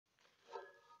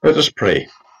Let us pray.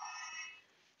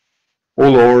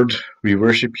 O Lord, we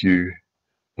worship you,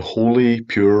 the holy,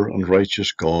 pure, and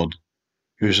righteous God,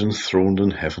 who is enthroned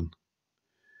in heaven.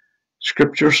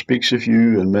 Scripture speaks of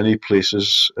you in many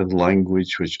places in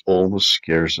language which almost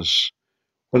scares us,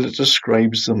 when it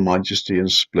describes the majesty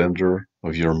and splendor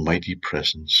of your mighty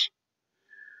presence.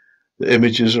 The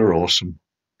images are awesome,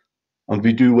 and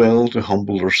we do well to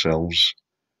humble ourselves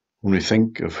when we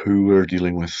think of who we're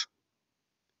dealing with.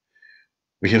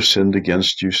 We have sinned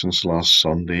against you since last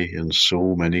Sunday in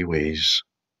so many ways.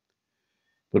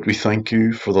 But we thank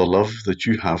you for the love that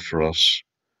you have for us,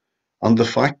 and the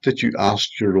fact that you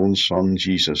asked your own Son,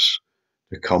 Jesus,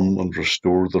 to come and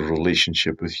restore the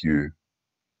relationship with you.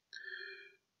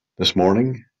 This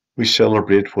morning, we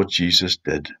celebrate what Jesus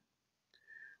did.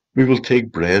 We will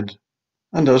take bread,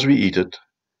 and as we eat it,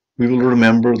 we will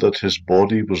remember that his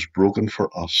body was broken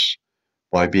for us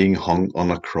by being hung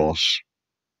on a cross.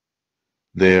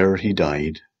 There he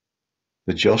died,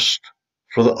 the just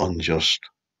for the unjust.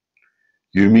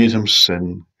 You made him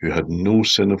sin who had no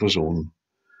sin of his own,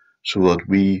 so that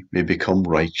we may become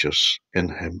righteous in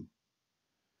him.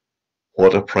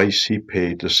 What a price he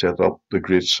paid to set up the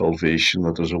great salvation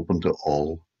that is open to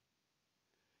all.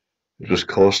 It was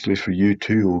costly for you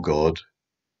too, O God,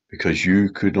 because you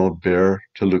could not bear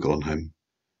to look on him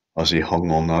as he hung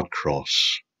on that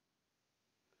cross.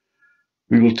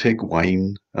 We will take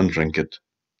wine and drink it,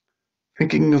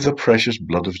 thinking of the precious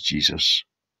blood of Jesus.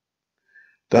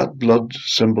 That blood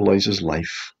symbolizes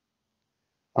life,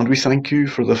 and we thank you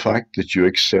for the fact that you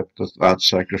accepted that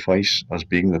sacrifice as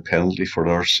being the penalty for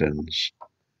our sins.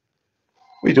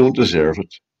 We don't deserve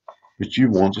it, but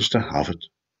you want us to have it.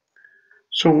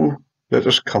 So let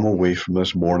us come away from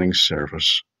this morning's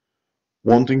service,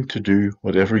 wanting to do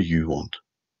whatever you want.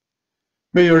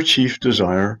 May our chief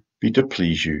desire be to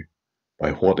please you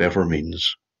by whatever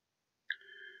means.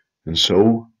 And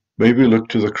so may we look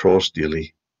to the cross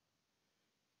daily.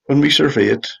 When we survey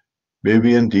it, may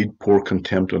we indeed pour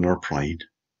contempt on our pride.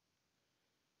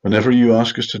 Whenever you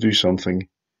ask us to do something,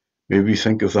 may we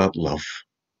think of that love,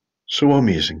 so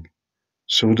amazing,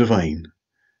 so divine,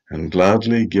 and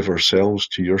gladly give ourselves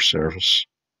to your service.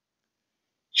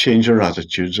 Change our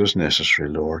attitudes as necessary,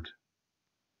 Lord.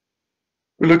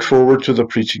 We look forward to the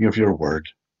preaching of your word.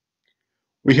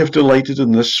 We have delighted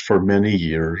in this for many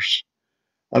years,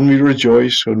 and we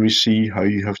rejoice when we see how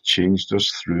you have changed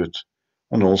us through it,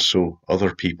 and also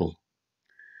other people.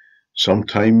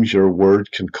 Sometimes your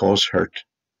word can cause hurt,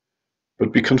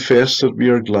 but we confess that we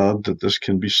are glad that this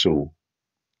can be so.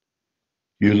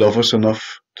 You love us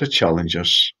enough to challenge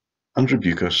us and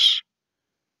rebuke us,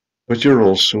 but you're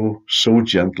also so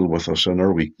gentle with us in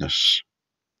our weakness.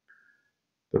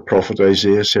 The prophet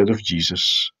Isaiah said of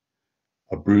Jesus,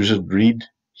 "A bruised reed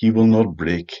he will not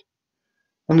break,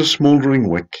 and a smouldering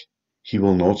wick he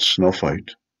will not snuff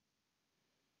out."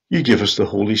 You give us the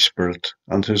Holy Spirit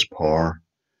and his power,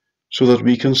 so that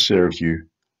we can serve you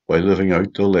by living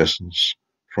out the lessons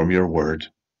from your word.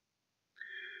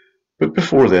 But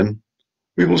before then,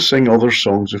 we will sing other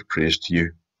songs of praise to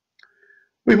you.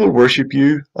 We will worship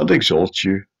you and exalt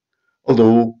you,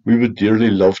 although we would dearly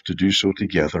love to do so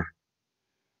together.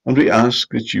 And we ask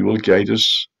that you will guide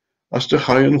us as to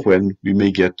how and when we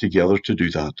may get together to do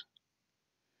that.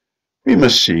 We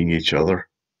miss seeing each other,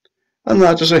 and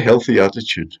that is a healthy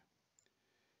attitude.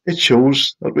 It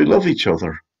shows that we love each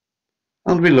other,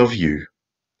 and we love you,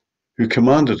 who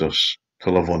commanded us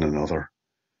to love one another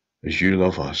as you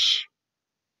love us.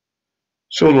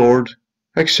 So, Lord,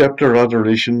 accept our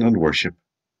adoration and worship.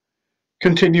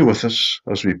 Continue with us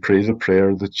as we pray the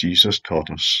prayer that Jesus taught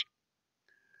us.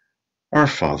 Our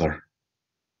Father,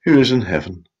 who is in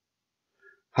heaven,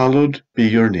 hallowed be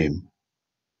your name.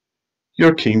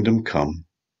 Your kingdom come.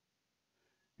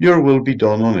 Your will be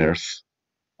done on earth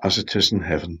as it is in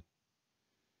heaven.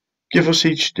 Give us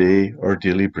each day our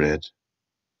daily bread,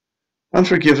 and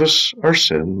forgive us our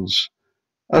sins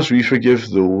as we forgive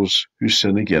those who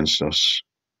sin against us.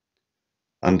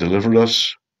 And deliver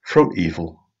us from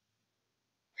evil.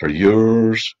 For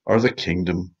yours are the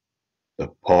kingdom, the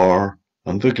power,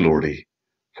 and the glory,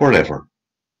 forever.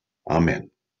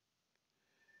 Amen.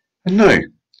 And now,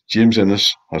 James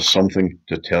Innes has something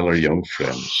to tell our young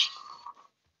friends.